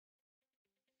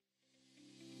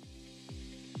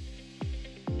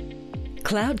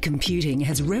Cloud computing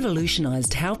has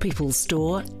revolutionised how people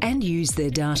store and use their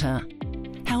data.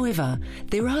 However,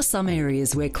 there are some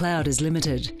areas where cloud is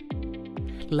limited.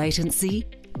 Latency,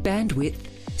 bandwidth,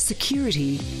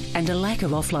 security, and a lack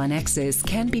of offline access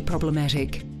can be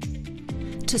problematic.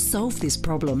 To solve this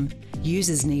problem,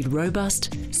 users need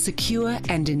robust, secure,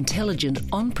 and intelligent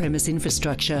on-premise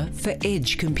infrastructure for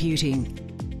edge computing.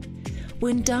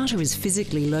 When data is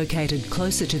physically located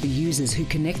closer to the users who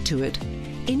connect to it,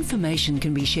 information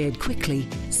can be shared quickly,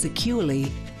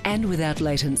 securely, and without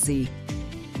latency.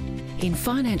 In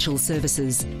financial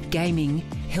services, gaming,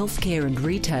 healthcare, and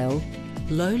retail,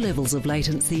 low levels of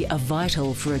latency are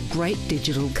vital for a great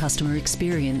digital customer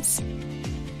experience.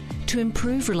 To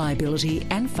improve reliability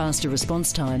and faster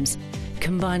response times,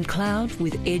 combine cloud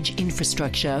with edge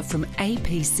infrastructure from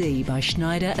APC by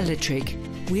Schneider Electric.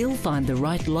 We'll find the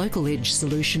right local edge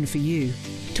solution for you.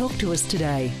 Talk to us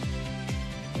today.